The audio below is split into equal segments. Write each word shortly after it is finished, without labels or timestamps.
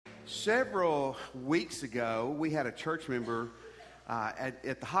Several weeks ago, we had a church member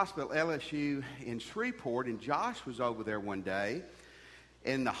at the hospital LSU in Shreveport, and Josh was over there one day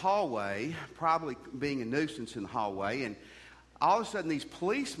in the hallway, probably being a nuisance in the hallway, and all of a sudden these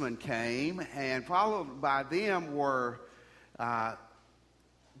policemen came, and followed by them were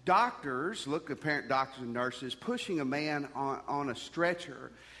doctors, apparent doctors and nurses, pushing a man on a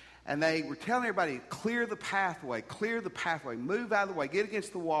stretcher. And they were telling everybody, clear the pathway, move out of the way, get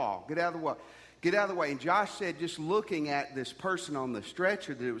against the wall, get out of the way. And Josh said, just looking at this person on the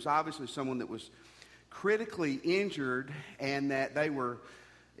stretcher, that it was obviously someone that was critically injured and that they were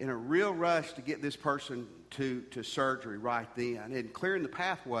in a real rush to get this person to surgery right then. And clearing the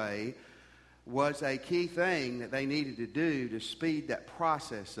pathway was a key thing that they needed to do to speed that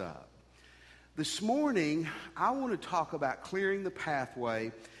process up. This morning, I want to talk about clearing the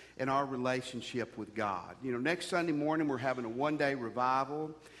pathway in our relationship with God. You know, next Sunday morning, we're having a one-day revival.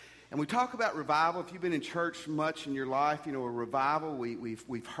 And we talk about revival. If you've been in church much in your life, you know, a revival,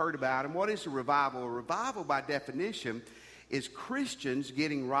 we've heard about. And what is a revival? A revival, by definition, is Christians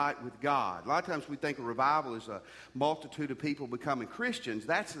getting right with God. A lot of times we think a revival is a multitude of people becoming Christians.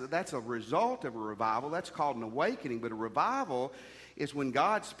 That's a result of a revival. That's called an awakening. But a revival is when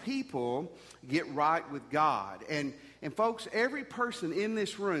God's people get right with God. And folks, every person in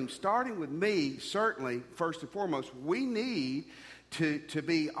this room, starting with me, certainly, first and foremost, we need to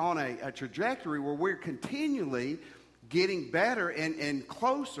be on a trajectory where we're continually getting better and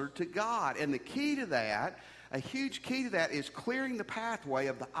closer to God. And the key to that, a huge key to that, is clearing the pathway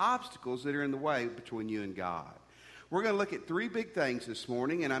of the obstacles that are in the way between you and God. We're going to look at three big things this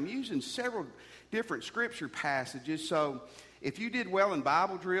morning, and I'm using several different scripture passages, so if you did well in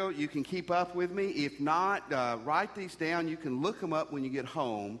Bible drill, you can keep up with me. If not, write these down. You can look them up when you get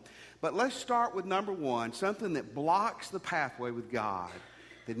home. But let's start with number one, something that blocks the pathway with God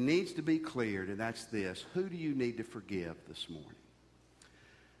that needs to be cleared, and that's this. Who do you need to forgive this morning?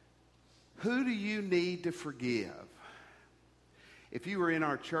 Who do you need to forgive? If you were in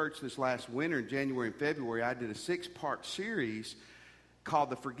our church this last winter, in January and February, I did a 6-part series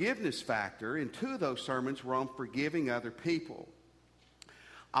called The Forgiveness Factor, and 2 of those sermons were on forgiving other people.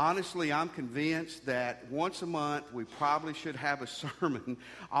 Honestly, I'm convinced that once a month we probably should have a sermon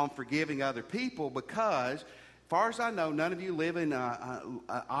on forgiving other people because, as far as I know, none of you live in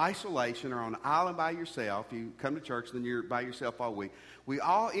isolation or on an island by yourself. You come to church, then you're by yourself all week. We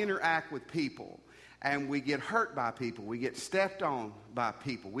all interact with people, and we get hurt by people. We get stepped on by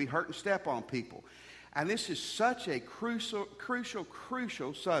people. We hurt and step on people. And this is such a crucial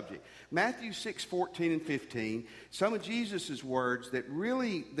subject. Matthew 6:14 and 15, some of Jesus' words these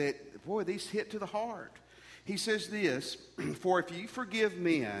hit to the heart. He says this, "For if you forgive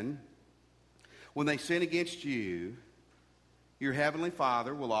men when they sin against you, your heavenly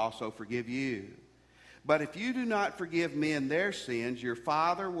Father will also forgive you. But if you do not forgive men their sins, your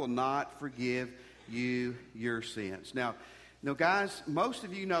Father will not forgive you your sins." Now, guys, most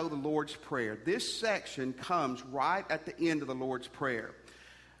of you know the Lord's Prayer. This section comes right at the end of the Lord's Prayer.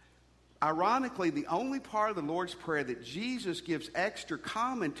 Ironically, the only part of the Lord's Prayer that Jesus gives extra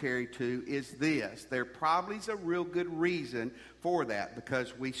commentary to is this. There probably is a real good reason for that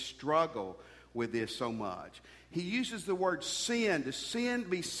because we struggle with this so much. He uses the word sin, to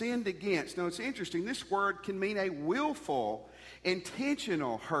be sinned against. Now, it's interesting. This word can mean a willful,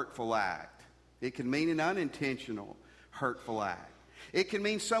 intentional, hurtful act. It can mean an unintentional hurtful act. It can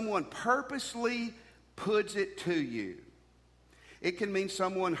mean someone purposely puts it to you. It can mean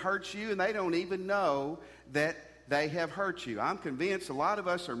someone hurts you and they don't even know that they have hurt you. I'm convinced a lot of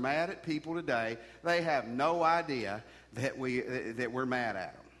us are mad at people today. They have no idea that we're mad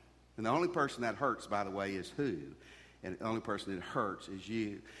at them. And the only person that hurts, by the way, is who? And the only person that hurts is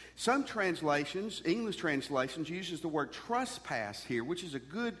you. Some translations, English translations, uses the word trespass here, which is a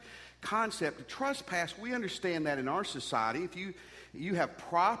good concept. To trespass, we understand that in our society. If you have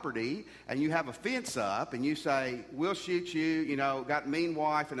property and you have a fence up and you say, we'll shoot you, got a mean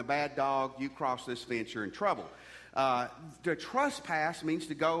wife and a bad dog, you cross this fence, you're in trouble. To trespass means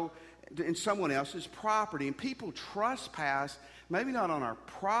to go in someone else's property. And people trespass, maybe not on our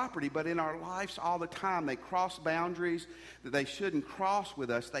property, but in our lives all the time. They cross boundaries that they shouldn't cross with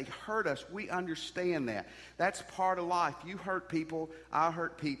us. They hurt us. We understand that. That's part of life. You hurt people, I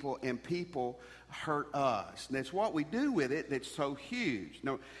hurt people, and people hurt us. And it's what we do with it that's so huge.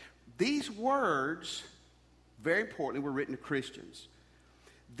 Now, these words, very importantly, were written to Christians.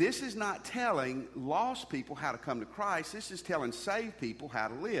 This is not telling lost people how to come to Christ. This is telling saved people how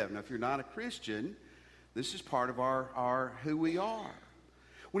to live. Now, if you're not a Christian, this is part of our who we are.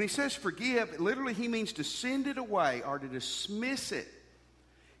 When he says forgive, literally he means to send it away or to dismiss it.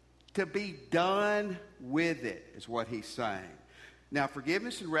 To be done with it is what he's saying. Now,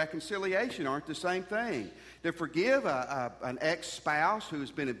 forgiveness and reconciliation aren't the same thing. To forgive an ex-spouse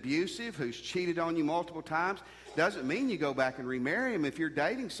who's been abusive, who's cheated on you multiple times, doesn't mean you go back and remarry him. If you're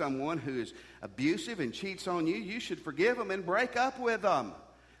dating someone who is abusive and cheats on you, you should forgive them and break up with them.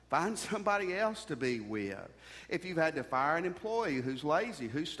 Find somebody else to be with. If you've had to fire an employee who's lazy,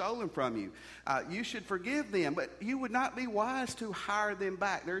 who's stolen from you, you should forgive them. But you would not be wise to hire them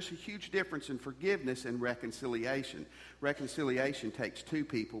back. There's a huge difference in forgiveness and reconciliation. Reconciliation takes two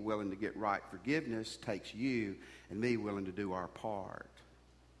people willing to get right. Forgiveness takes you and me willing to do our part.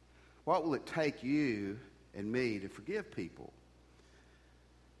 What will it take you and me to forgive people?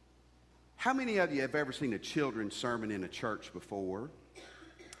 How many of you have ever seen a children's sermon in a church before?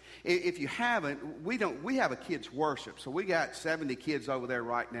 If you haven't, we have a kids' worship. So we got 70 kids over there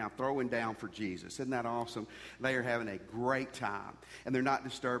right now throwing down for Jesus. Isn't that awesome? They are having a great time. And they're not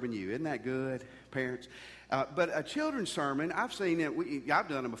disturbing you. Isn't that good, parents? But a children's sermon, I've seen it. I've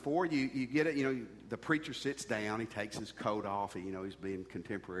done it before. You get it, the preacher sits down. He takes his coat off. He's being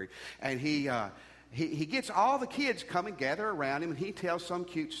contemporary. And he gets all the kids come and gather around him, and he tells some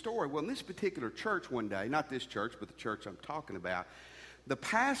cute story. Well, in this particular church one day, not this church, but the church I'm talking about, the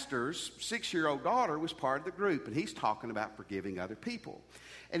pastor's 6-year-old daughter was part of the group, and he's talking about forgiving other people.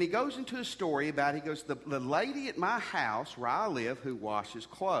 And he goes into a story about, the lady at my house where I live who washes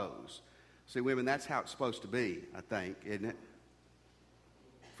clothes. See, women, that's how it's supposed to be, I think, isn't it?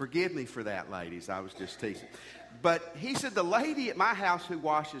 Forgive me for that, ladies. I was just teasing. But he said, the lady at my house who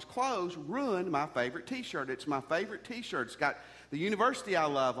washes clothes ruined my favorite T-shirt. It's my favorite T-shirt. It's got the university I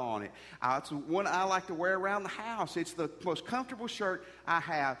love on it. It's one I like to wear around the house. It's the most comfortable shirt I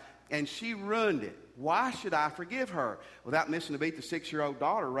have, and she ruined it. Why should I forgive her? Without missing a beat, the 6-year-old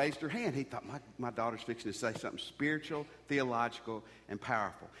daughter raised her hand. He thought, my daughter's fixing to say something spiritual, theological, and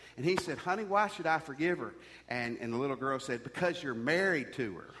powerful. And he said, honey, why should I forgive her? And the little girl said, because you're married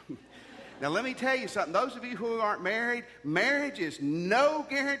to her. Now, let me tell you something. Those of you who aren't married, marriage is no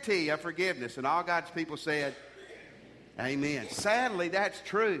guarantee of forgiveness. And all God's people said, amen. Sadly, that's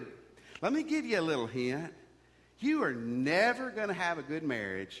true. Let me give you a little hint. You are never going to have a good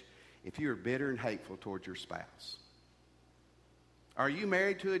marriage if you are bitter and hateful towards your spouse. Are you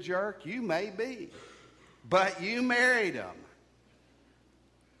married to a jerk? You may be. But you married him.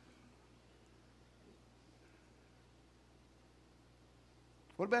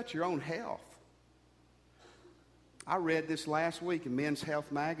 What about your own health? I read this last week in Men's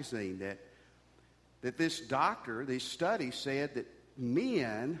Health magazine that this doctor, these studies said that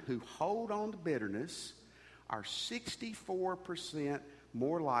men who hold on to bitterness are 64%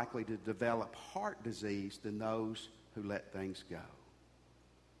 more likely to develop heart disease than those who let things go.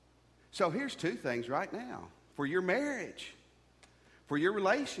 So here's two things right now. For your marriage, for your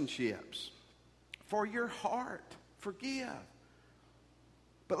relationships, for your heart, forgive.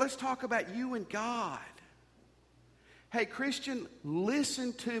 But let's talk about you and God. Hey, Christian,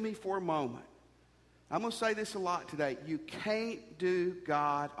 listen to me for a moment. I'm going to say this a lot today. You can't do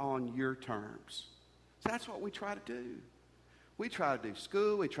God on your terms. That's what we try to do. We try to do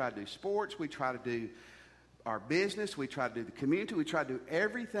school. We try to do sports. We try to do our business. We try to do the community. We try to do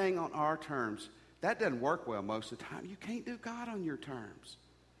everything on our terms. That doesn't work well most of the time. You can't do God on your terms.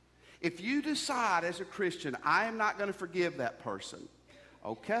 If you decide as a Christian, I am not going to forgive that person,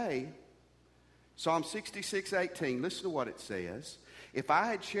 okay. Psalm 66:18, listen to what it says. If I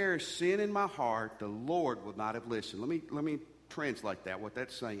had cherished sin in my heart, the Lord would not have listened. Let me translate that, what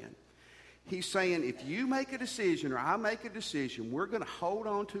that's saying. He's saying if you make a decision or I make a decision, we're going to hold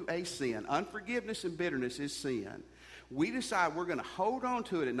on to a sin. Unforgiveness and bitterness is sin. We decide we're going to hold on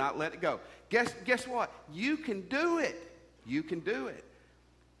to it and not let it go. Guess what? You can do it. You can do it.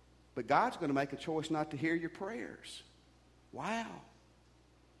 But God's going to make a choice not to hear your prayers. Wow.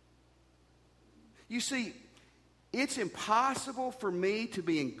 You see, it's impossible for me to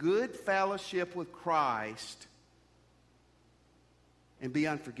be in good fellowship with Christ and be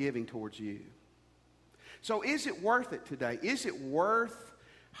unforgiving towards you. So is it worth it today? Is it worth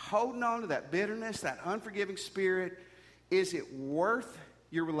holding on to that bitterness, that unforgiving spirit? Is it worth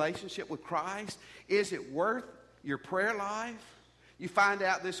your relationship with Christ? Is it worth your prayer life? You find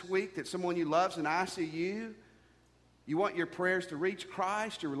out this week that someone you love's in ICU. You want your prayers to reach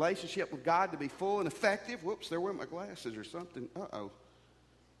Christ, your relationship with God to be full and effective. Whoops, there went my glasses or something. Uh-oh.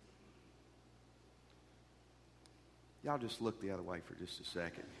 Y'all just look the other way for just a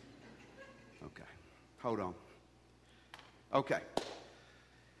second. Okay. Hold on. Okay.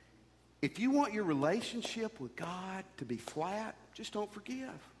 If you want your relationship with God to be flat, just don't forgive.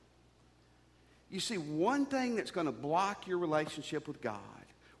 You see, one thing that's going to block your relationship with God,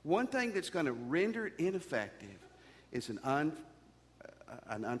 One thing that's going to render it ineffective is an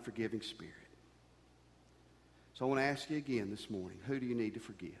unforgiving spirit. So I want to ask you again this morning, who do you need to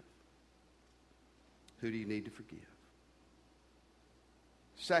forgive? Who do you need to forgive?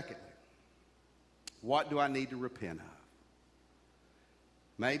 Secondly, what do I need to repent of?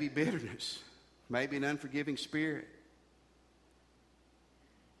 Maybe bitterness, maybe an unforgiving spirit.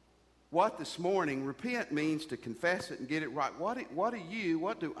 What this morning, repent means to confess it and get it right. What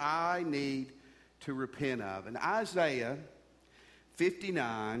do I need to repent of? In Isaiah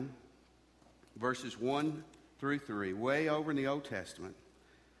 59, verses 1 through 3, way over in the Old Testament,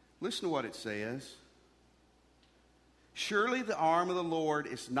 listen to what it says. Surely the arm of the Lord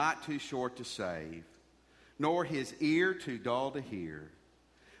is not too short to save, nor his ear too dull to hear.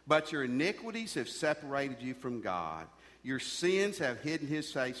 But your iniquities have separated you from God. Your sins have hidden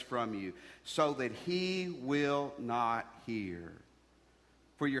his face from you, so that he will not hear.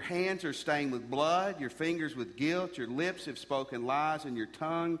 For your hands are stained with blood, your fingers with guilt, your lips have spoken lies, and your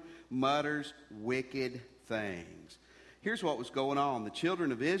tongue mutters wicked things. Here's what was going on. The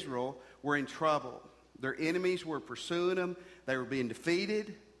children of Israel were in trouble. Their enemies were pursuing them. They were being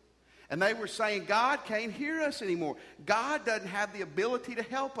defeated. And they were saying, God can't hear us anymore. God doesn't have the ability to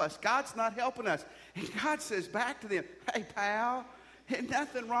help us. God's not helping us. And God says back to them, hey, pal, there's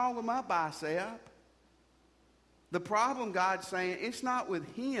nothing wrong with my bicep. The problem, God's saying, it's not with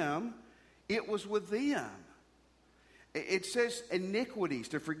him. It was with them. It says iniquities.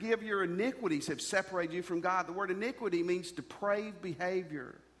 To forgive your iniquities have separated you from God. The word iniquity means depraved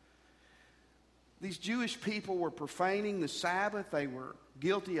behavior. These Jewish people were profaning the Sabbath. They were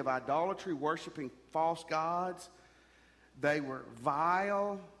guilty of idolatry, worshiping false gods. They were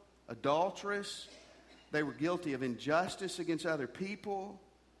vile, adulterous. They were guilty of injustice against other people.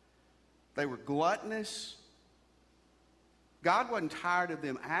 They were gluttonous. God wasn't tired of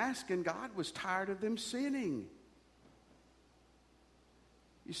them asking. God was tired of them sinning.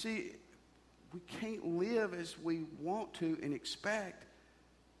 You see, we can't live as we want to and expect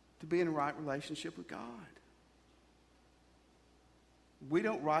to be in a right relationship with God. We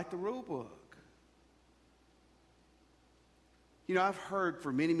don't write the rule book. You know, I've heard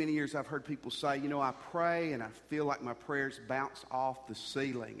for many, many years, I've heard people say, you know, I pray and I feel like my prayers bounce off the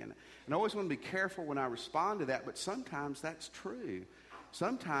ceiling. And I always want to be careful when I respond to that, but sometimes that's true.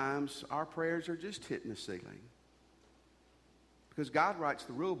 Sometimes our prayers are just hitting the ceiling. Because God writes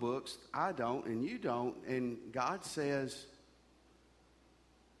the rule books, I don't and you don't, and God says,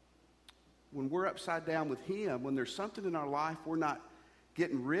 when we're upside down with him, when there's something in our life we're not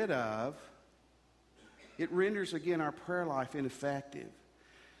getting rid of, it renders, again, our prayer life ineffective.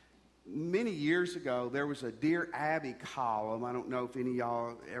 Many years ago, there was a Dear Abby column. I don't know if any of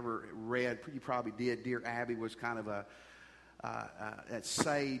y'all ever read. You probably did. Dear Abby was kind of a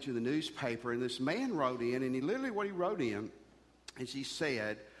sage in the newspaper. And this man wrote in, and what he wrote in is he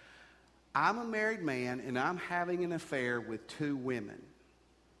said, I'm a married man, and I'm having an affair with 2 women.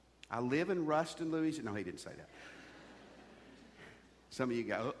 I live in Ruston, Louisiana. No, he didn't say that. Some of you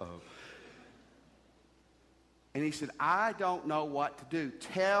go, uh-oh. And he said, I don't know what to do.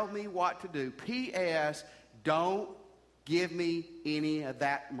 Tell me what to do. P.S. Don't give me any of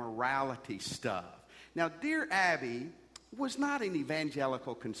that morality stuff. Now, Dear Abby was not an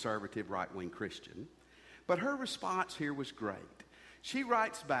evangelical, conservative, right-wing Christian, but her response here was great. She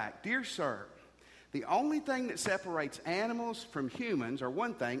writes back, Dear Sir, the only thing that separates animals from humans, or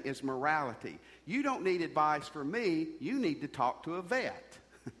one thing, is morality. You don't need advice from me. You need to talk to a vet.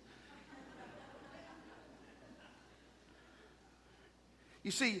 You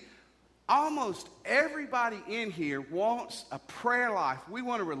see, almost everybody in here wants a prayer life. We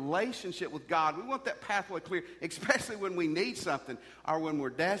want a relationship with God. We want that pathway clear, especially when we need something or when we're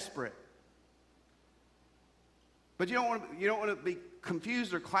desperate. But you don't want to be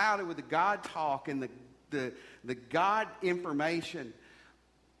confused or clouded with the God talk and the God information.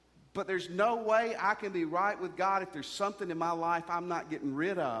 But there's no way I can be right with God if there's something in my life I'm not getting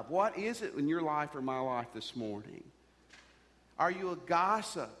rid of. What is it in your life or my life this morning? Are you a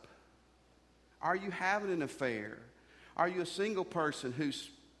gossip? Are you having an affair? Are you a single person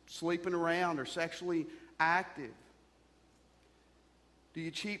who's sleeping around or sexually active? Do you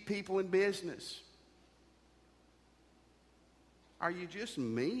cheat people in business? Are you just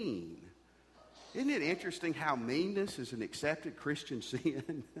mean? Isn't it interesting how meanness is an accepted Christian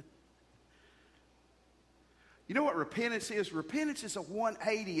sin? You know what repentance is? Repentance is a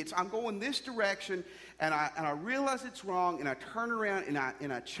 180. It's I'm going this direction, and I realize it's wrong, and I turn around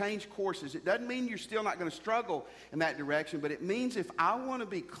and I change courses. It doesn't mean you're still not going to struggle in that direction, but it means if I want to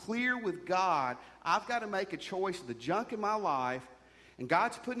be clear with God, I've got to make a choice of the junk in my life and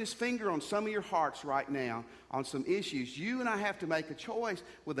God's putting his finger on some of your hearts right now on some issues, you and I have to make a choice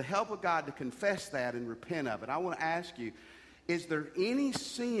with the help of God to confess that and repent of it. I want to ask you, is there any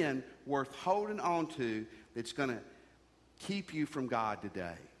sin worth holding on to that's going to keep you from God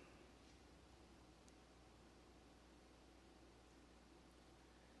today?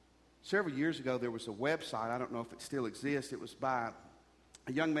 Several years ago, there was a website. I don't know if it still exists. It was by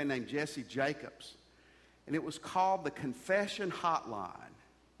a young man named Jesse Jacobs. And it was called the Confession Hotline.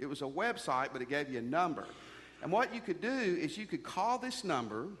 It was a website, but it gave you a number. And what you could do is you could call this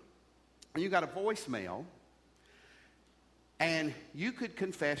number, and you got a voicemail, and you could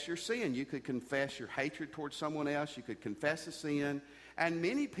confess your sin. You could confess your hatred towards someone else. You could confess a sin. And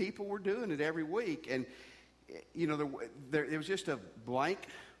many people were doing it every week. And, you know, it was just a blank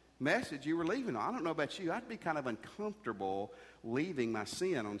message you were leaving. I don't know about you. I'd be kind of uncomfortable leaving my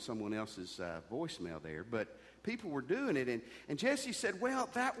sin on someone else's voicemail there. But people were doing it. And Jesse said, well,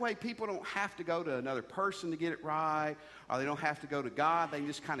 that way people don't have to go to another person to get it right, or they don't have to go to God. They can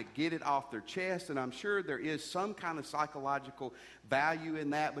just kind of get it off their chest. And I'm sure there is some kind of psychological value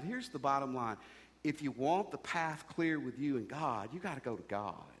in that. But here's the bottom line. If you want the path clear with you and God, you got to go to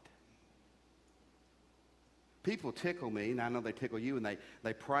God. People tickle me, and I know they tickle you, and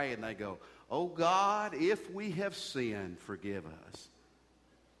they pray and they go, oh God, if we have sinned, forgive us.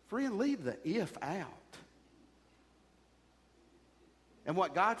 Friend, leave the if out. And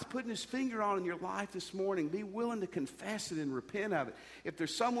what God's putting his finger on in your life this morning, be willing to confess it and repent of it. If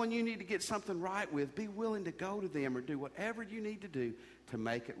there's someone you need to get something right with, be willing to go to them or do whatever you need to do to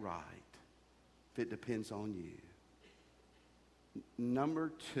make it right, if it depends on you.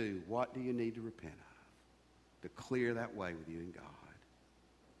 Number 2, what do you need to repent of? To clear that way with you and God.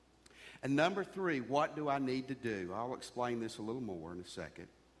 And number 3, what do I need to do? I'll explain this a little more in a second.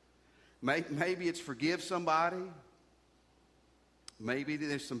 Maybe it's forgive somebody. Maybe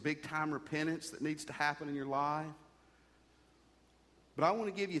there's some big-time repentance that needs to happen in your life. But I want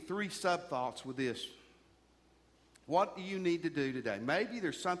to give you 3 sub-thoughts with this. What do you need to do today? Maybe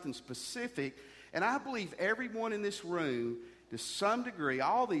there's something specific, and I believe everyone in this room, to some degree,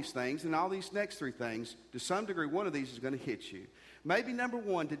 all these things and all these next 3 things, to some degree, one of these is going to hit you. Maybe number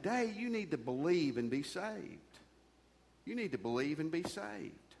 1, today you need to believe and be saved. You need to believe and be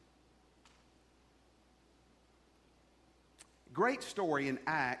saved. Great story in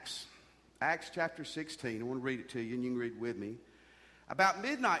Acts chapter 16. I want to read it to you, and you can read with me. About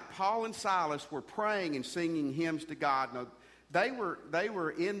midnight, Paul and Silas were praying and singing hymns to God. Now, they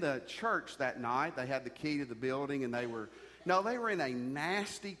were in the church that night. They had the key to the building, and they were in a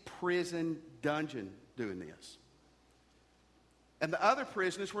nasty prison dungeon doing this. And the other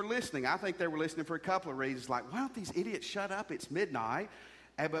prisoners were listening. I think they were listening for a couple of reasons, like, why don't these idiots shut up? It's midnight.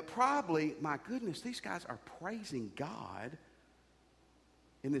 But probably, my goodness, these guys are praising God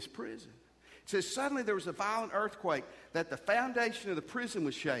in this prison. It says, suddenly there was a violent earthquake that the foundation of the prison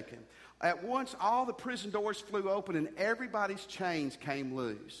was shaken. At once, all the prison doors flew open and everybody's chains came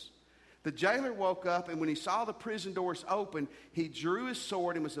loose. The jailer woke up, and when he saw the prison doors open, he drew his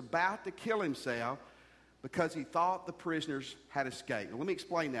sword and was about to kill himself because he thought the prisoners had escaped. Now, let me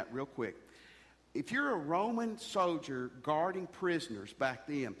explain that real quick. If you're a Roman soldier guarding prisoners back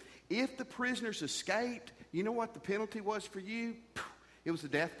then, if the prisoners escaped, you know what the penalty was for you? It was the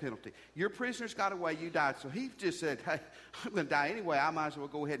death penalty. Your prisoners got away, you died. So he just said, hey, I'm going to die anyway. I might as well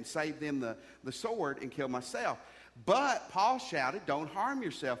go ahead and save them the sword and kill myself. But Paul shouted, don't harm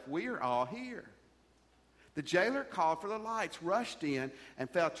yourself. We are all here. The jailer called for the lights, rushed in, and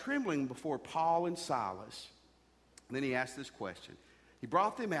fell trembling before Paul and Silas. And then he asked this question. He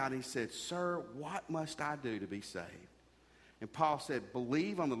brought them out and he said, sir, what must I do to be saved? And Paul said,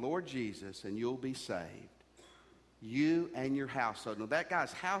 believe on the Lord Jesus and you'll be saved, you and your household. Now, that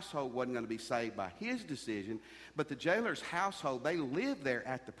guy's household wasn't going to be saved by his decision, but the jailer's household, they lived there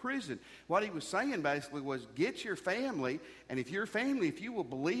at the prison. What he was saying basically was, get your family, and if your family, if you will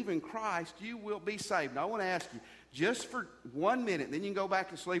believe in Christ, you will be saved. Now, I want to ask you, just for 1 minute, then you can go back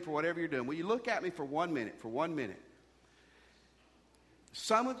to sleep or whatever you're doing. Will you look at me for 1 minute? For 1 minute.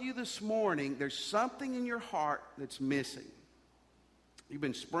 Some of you this morning, there's something in your heart that's missing. You've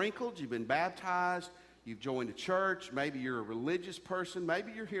been sprinkled, you've been baptized, you've joined a church, maybe you're a religious person,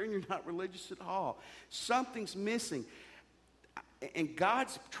 maybe you're here and you're not religious at all. Something's missing. And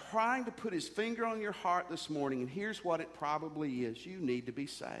God's trying to put his finger on your heart this morning, and here's what it probably is. You need to be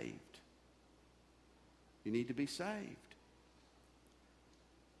saved. You need to be saved.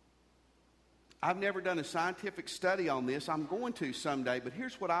 I've never done a scientific study on this. I'm going to someday, but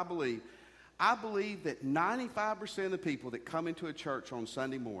here's what I believe. I believe that 95% of the people that come into a church on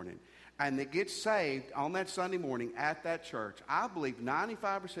Sunday morning and that gets saved on that Sunday morning at that church, I believe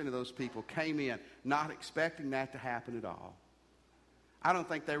 95% of those people came in not expecting that to happen at all. I don't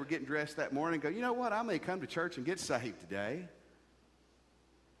think they were getting dressed that morning and go, you know what, I may come to church and get saved today.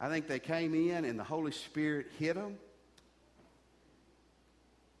 I think they came in and the Holy Spirit hit them,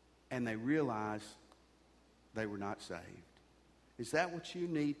 and they realized they were not saved. Is that what you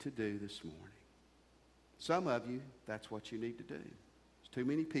need to do this morning? Some of you, that's what you need to do. There's too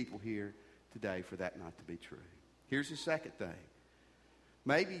many people here today for that not to be true. Here's the second thing.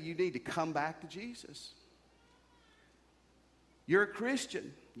 Maybe you need to come back to Jesus. You're a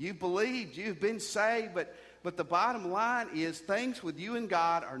Christian. You've believed. You've been saved. But the bottom line is things with you and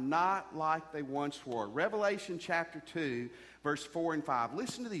God are not like they once were. Revelation chapter 2, verse 4 and 5.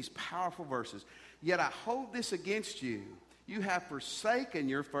 Listen to these powerful verses. Yet I hold this against you. You have forsaken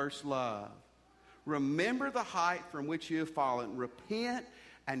your first love. Remember the height from which you have fallen. Repent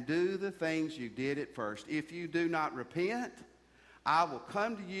and do the things you did at first. If you do not repent, I will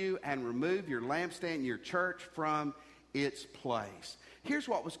come to you and remove your lampstand, your church, from its place. Here's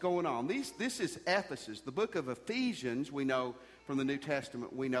what was going on. This is Ephesus. The book of Ephesians, we know from the New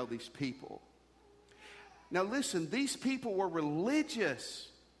Testament, we know these people. Now listen, these people were religious.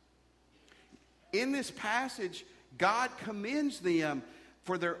 In this passage, God commends them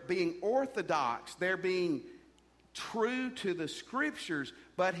for their being orthodox, their being true to the Scriptures,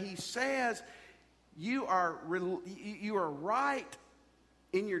 but he says you are right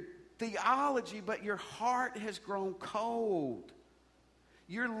in your theology, but your heart has grown cold.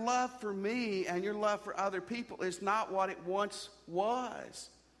 Your love for me and your love for other people is not what it once was.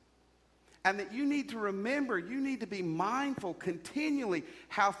 And that you need to remember, you need to be mindful continually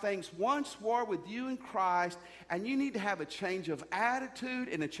how things once were with you in Christ, and you need to have a change of attitude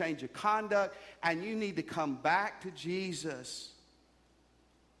and a change of conduct, and you need to come back to Jesus.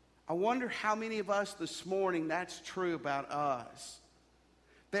 I wonder how many of us this morning that's true about us.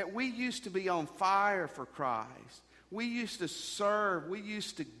 That we used to be on fire for Christ. We used to serve. We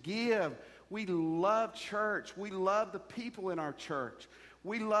used to give. We loved church. We loved the people in our church.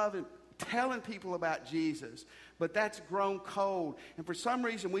 We loved telling people about Jesus. But that's grown cold. And for some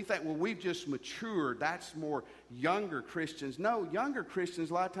reason we think, well, we've just matured. That's more younger Christians. No, younger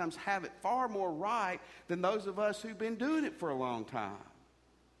Christians a lot of times have it far more right than those of us who've been doing it for a long time.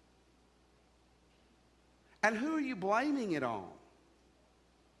 And who are you blaming it on?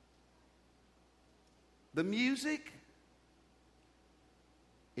 The music?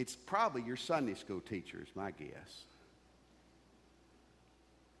 It's probably your Sunday school teacher, is my guess.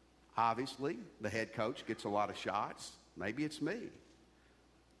 Obviously, the head coach gets a lot of shots. Maybe it's me.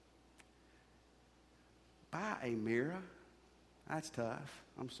 Buy a mirror. That's tough.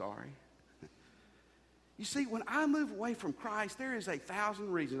 I'm sorry. You see, when I move away from Christ, there is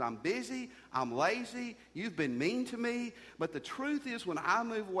 1,000 reasons. I'm busy. I'm lazy. You've been mean to me. But the truth is, when I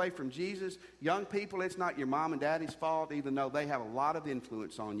move away from Jesus, young people, it's not your mom and daddy's fault, even though they have a lot of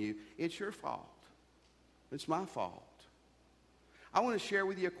influence on you. It's your fault. It's my fault. I want to share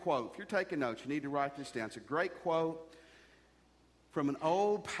with you a quote. If you're taking notes, you need to write this down. It's a great quote from an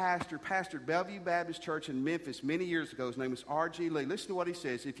old pastor, pastored Bellevue Baptist Church in Memphis many years ago. His name was R.G. Lee. Listen to what he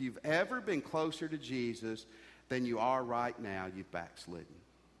says. If you've ever been closer to Jesus than you are right now, you've backslidden.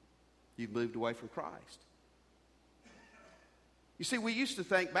 You've moved away from Christ. You see, we used to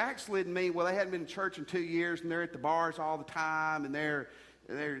think backslidden mean, well, they hadn't been in church in 2 years and they're at the bars all the time and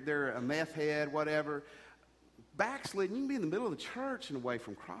they're a meth head, whatever. Backslidden, you can be in the middle of the church and away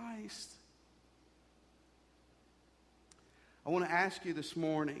from Christ. I want to ask you this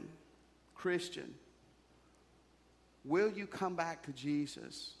morning, Christian, will you come back to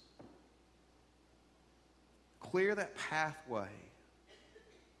Jesus? Clear that pathway.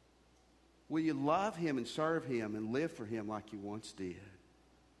 Will you love him and serve him and live for him like you once did?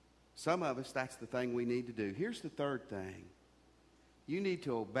 Some of us, that's the thing we need to do. Here's the third thing. You need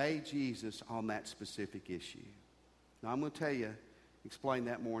to obey Jesus on that specific issue. Now, I'm going to tell you, explain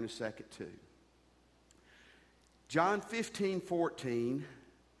that more in a second, too. John 15:14,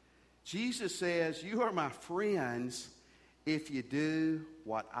 Jesus says, you are my friends if you do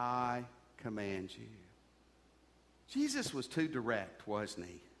what I command you. Jesus was too direct, wasn't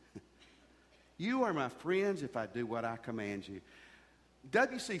he? You are my friends if I do what I command you.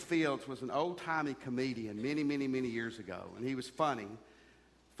 W.C. Fields was an old-timey comedian many, many, many years ago, and he was funny,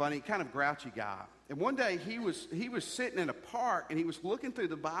 kind of grouchy guy. And one day he was sitting in a park and he was looking through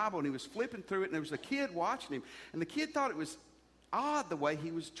the Bible and he was flipping through it, and there was a kid watching him, and the kid thought it was odd the way he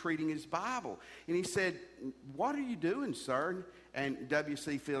was treating his Bible. And he said, "What are you doing, sir?" And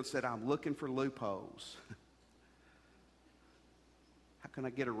W.C. Fields said, "I'm looking for loopholes." can I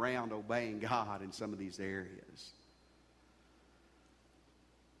get around obeying God in some of these areas?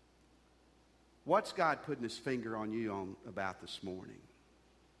 What's God putting his finger on you on about this morning?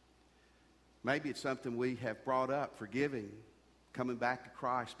 Maybe it's something we have brought up, forgiving, coming back to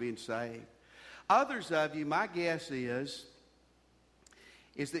Christ, being saved. Others of you, my guess is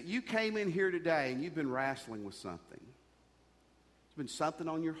that you came in here today and you've been wrestling with something. There's been something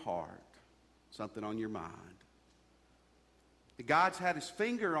on your heart, something on your mind. That God's had his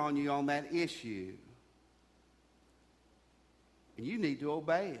finger on you on that issue. And you need to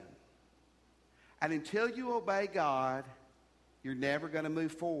obey him. And until you obey God, you're never going to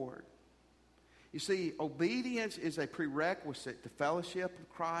move forward. You see, obedience is a prerequisite to fellowship with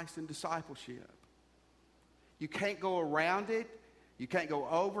Christ and discipleship. You can't go around it. You can't go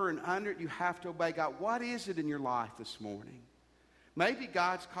over and under it. You have to obey God. What is it in your life this morning? Maybe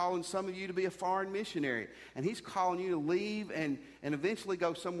God's calling some of you to be a foreign missionary, and he's calling you to leave and eventually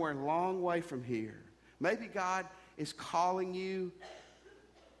go somewhere a long way from here. Maybe God is calling you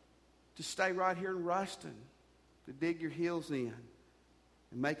to stay right here in Ruston, to dig your heels in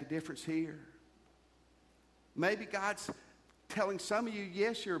and make a difference here. Maybe God's telling some of you,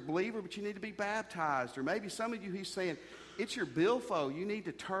 yes, you're a believer, but you need to be baptized. Or maybe some of you, he's saying, it's your billfold. You need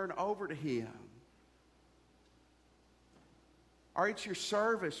to turn over to him. Or it's your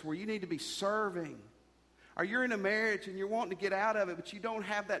service where you need to be serving. Or you're in a marriage and you're wanting to get out of it, but you don't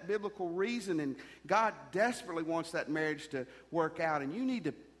have that biblical reason, and God desperately wants that marriage to work out, and you need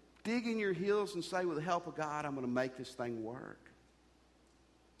to dig in your heels and say, with the help of God, I'm going to make this thing work.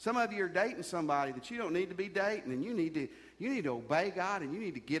 Some of you are dating somebody that you don't need to be dating, and you need to obey God, and you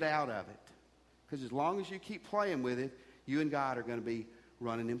need to get out of it. Because as long as you keep playing with it, you and God are going to be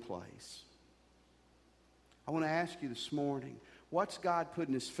running in place. I want to ask you this morning, what's God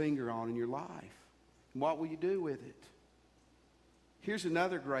putting his finger on in your life? And what will you do with it? Here's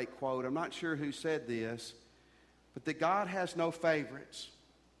another great quote. I'm not sure who said this, but that God has no favorites,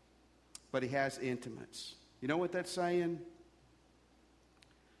 but he has intimates. You know what that's saying?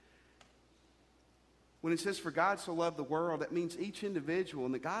 When it says, for God so loved the world, that means each individual,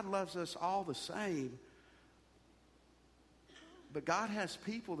 and that God loves us all the same. But God has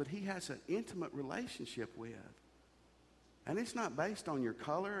people that he has an intimate relationship with. And it's not based on your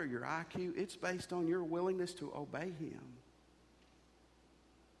color or your IQ. It's based on your willingness to obey him.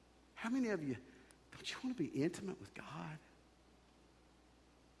 How many of you, don't you want to be intimate with God?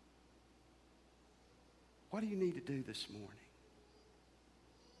 What do you need to do this morning?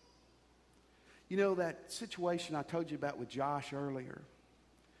 You know, that situation I told you about with Josh earlier,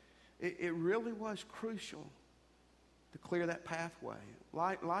 it really was crucial to clear that pathway.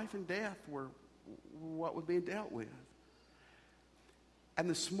 Life and death were what was being dealt with. And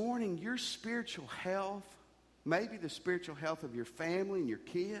this morning, your spiritual health, maybe the spiritual health of your family and your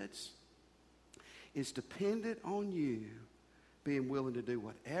kids, is dependent on you being willing to do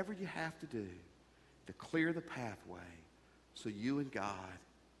whatever you have to do to clear the pathway so you and God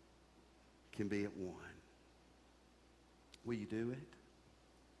can be at one. Will you do it?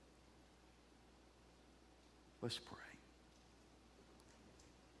 Let's pray.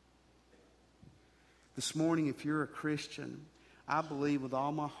 This morning, if you're a Christian, I believe with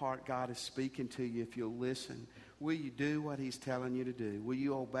all my heart God is speaking to you if you'll listen. Will you do what he's telling you to do? Will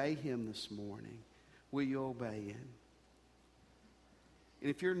you obey him this morning? Will you obey him? And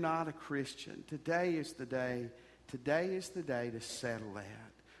if you're not a Christian, today is the day to settle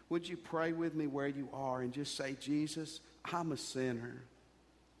that. Would you pray with me where you are and just say, Jesus, I'm a sinner.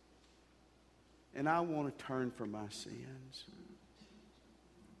 And I want to turn from my sins.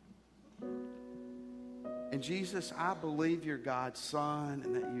 And Jesus, I believe you're God's Son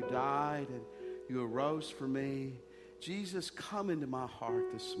and that you died and you arose for me. Jesus, come into my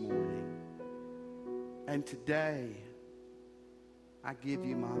heart this morning. And today, I give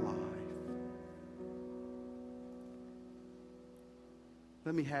you my life.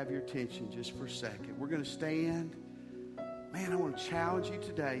 Let me have your attention just for a second. We're going to stand. Man, I want to challenge you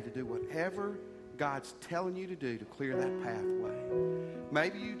today to do whatever God's telling you to do to clear that pathway.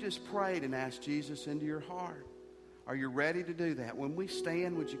 Maybe you just prayed and asked Jesus into your heart. Are you ready to do that? When we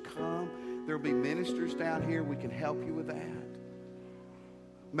stand, would you come? There will be ministers down here. We can help you with that.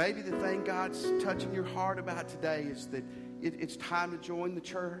 Maybe the thing God's touching your heart about today is that it's time to join the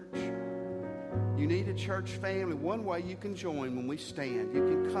church. You need a church family. One way you can join when we stand, you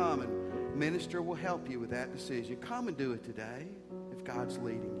can come and minister will help you with that decision. Come and do it today if God's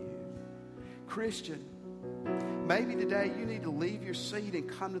leading you. Christian, maybe today you need to leave your seat and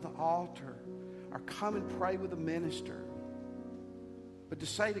come to the altar or come and pray with a minister. But to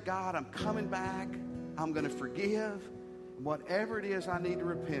say to God, I'm coming back, I'm going to forgive, Whatever it is I need to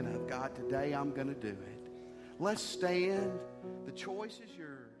repent of, God, today I'm going to do it. Let's stand. The choice is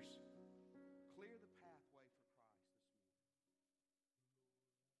yours.